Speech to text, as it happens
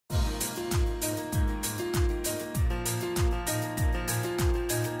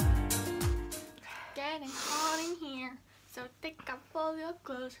Take off all your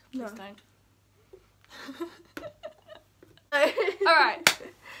clothes. No. Please don't. Alright.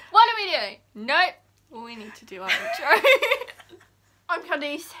 What are we doing? Nope. We need to do our intro. I'm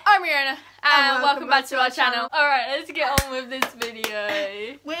Candice. I'm Riona. And welcome back to our channel. Alright, let's get on with this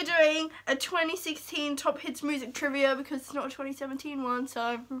video. We're doing a 2016 Top Hits Music Trivia because it's not a 2017 one,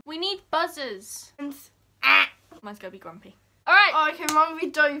 so... We need buzzers. Ah. Mine's gonna be grumpy. Alright. Oh, okay, mine will be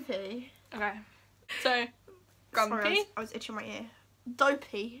dopey. Okay. So, grumpy. Sorry, I was itching my ear.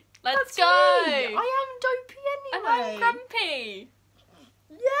 Dopey. Let's That's go. me. I am dopey And anyway. I'm grumpy.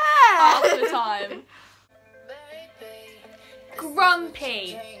 Yeah. Half the time.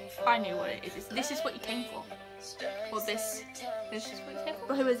 Grumpy. I knew what it is. This is what you came for. Or this is what you came for.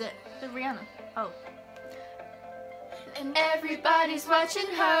 Well, who is it? The Rihanna. Oh. And everybody's watching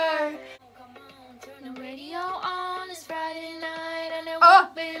her. Turn the radio on, it's Friday night and it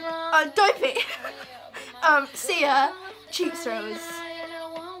won't be long. Dopey. Sia, cheap throws.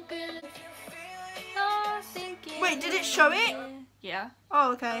 Wait, did it show it? Yeah.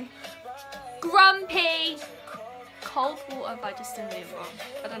 Oh, okay. Grumpy. Cold Water by Justin Bieber.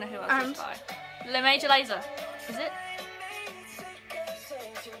 I don't know who else it's by. Le Major Lazer. Is it?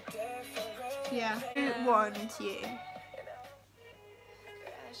 Yeah. Who won you?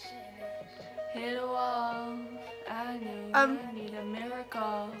 Hit a wall. I knew I need a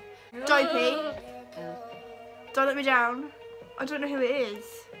miracle. Dopey. Don't let me down. I don't know who it is.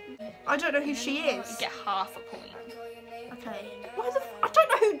 I don't know who she is. You get half a point. Okay. I don't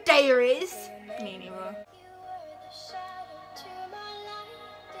know who Daya is. Me neither.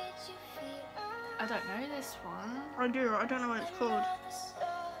 I don't know this one. I do. I don't know what it's called.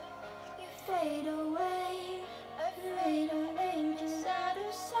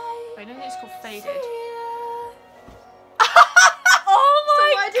 I don't think it's called Faded. Oh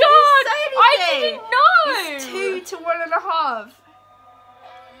my god! I didn't know! It's 2 to 1.5.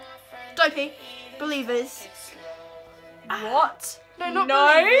 Dopey. Believers. What? No, not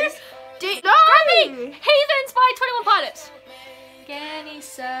no. Believers. No! Grumpy! Heathens by 21 Pilots.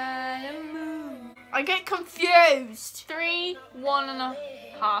 I get confused. 3,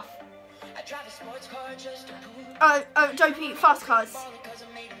 1.5. Dopey, fast cars.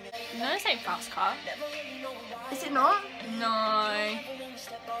 No, this ain't fast car. Is it not? No.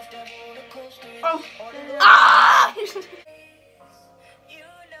 Oh. Ah!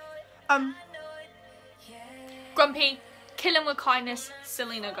 Grumpy, Killing with Kindness,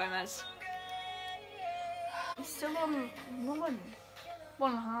 Selena Gomez. It's still on 1.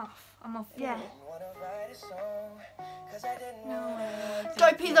 1.5. I'm on 4. Yeah.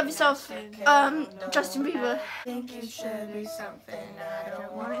 Dopey, love yourself. Justin Bieber. Think you should be something I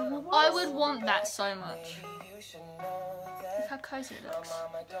don't want it. I would want that so much. Look how cozy it looks.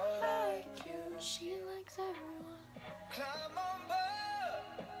 She likes everyone.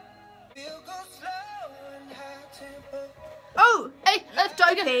 Oh! Hey,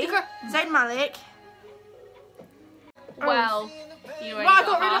 Dopey. Zayn Malik. Well, you only I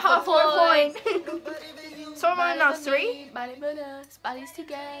got rid of half a point. So am I now 3? Bodies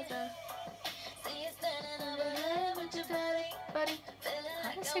together. I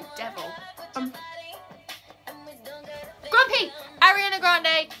didn't say devil. Grumpy! Ariana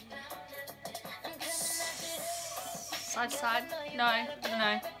Grande. Side to side? No, I don't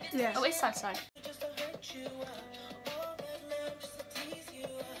know. Yeah. Oh, it's side to side.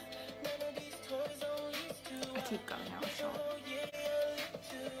 I keep going now, sure.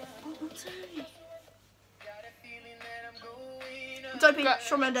 Dopey,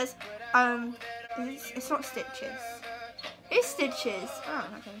 Shawn Mendes. It's not Stitches. It's Stitches. Oh,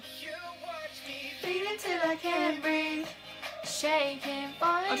 okay. Breathing till I can't breathe. Shaking,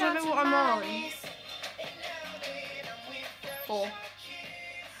 I don't know what I'm on. 4.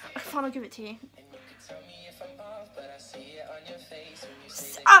 Fine, I'll give it to you.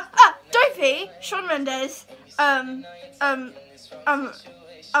 Dopey, Shawn Mendes. No,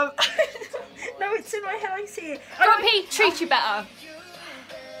 it's in my head. I see it. Grumpy, treat you better.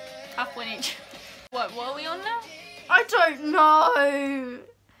 Half point each. What are we on now? I don't know.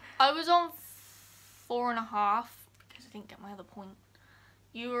 I was on 4.5 because I didn't get my other point.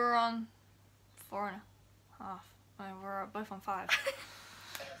 You were on 4.5. We're both on 5.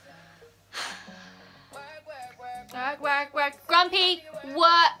 Work. Grumpy,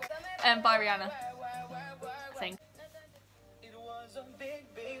 work. And by Rihanna. I think.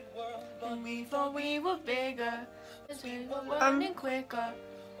 And we thought we were bigger. We were running quicker.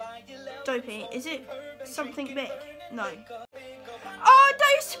 Dopey, is it something big? No. Oh,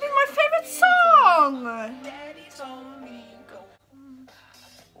 that used to be my favourite song!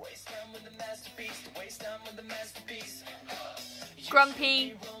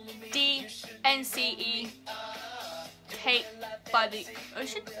 Grumpy, DNCE, Kate by the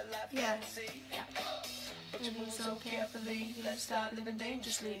ocean? Yeah. Living so carefully, you start living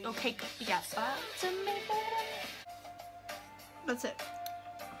dangerously. Oh, Kate, yes. That's it.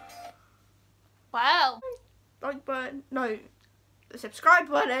 Wow. Like button, no, the subscribe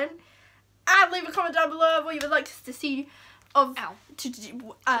button, and leave a comment down below of what you would like us to see of to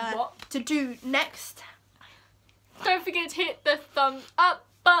do next. Don't forget to hit the thumbs up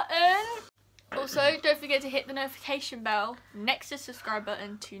button. Also, don't forget to hit the notification bell next to the subscribe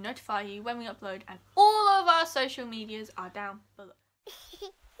button to notify you when we upload, and all of our social medias are down below.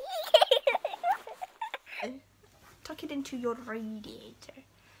 Tuck it into your radiator.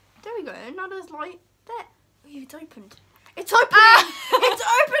 There we go. Now there's light there. Oh, it's opened. It's opening! It's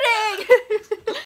opening!